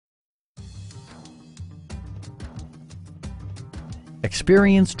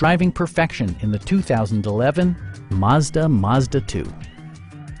Experience driving perfection in the 2011 Mazda Mazda2.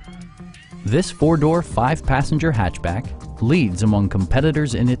 This four-door, five-passenger hatchback leads among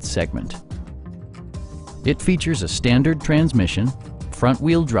competitors in its segment. It features a standard transmission,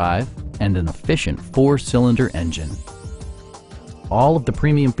 front-wheel drive, and an efficient four-cylinder engine. All of the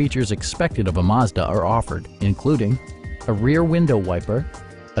premium features expected of a Mazda are offered, including a rear window wiper,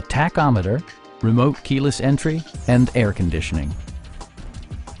 a tachometer, remote keyless entry, and air conditioning.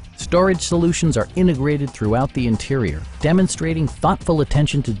 Storage solutions are integrated throughout the interior, demonstrating thoughtful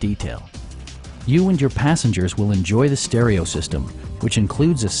attention to detail. You and your passengers will enjoy the stereo system, which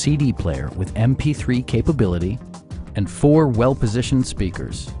includes a CD player with MP3 capability and 4 well-positioned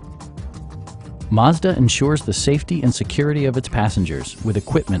speakers. Mazda ensures the safety and security of its passengers with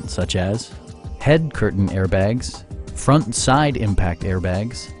equipment such as head curtain airbags, front and side impact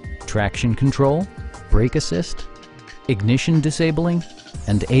airbags, traction control, brake assist, ignition disabling,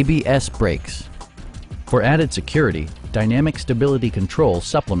 and ABS brakes. For added security, dynamic stability control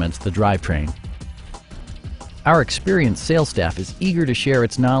supplements the drivetrain. Our experienced sales staff is eager to share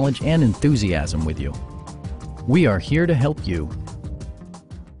its knowledge and enthusiasm with you. We are here to help you.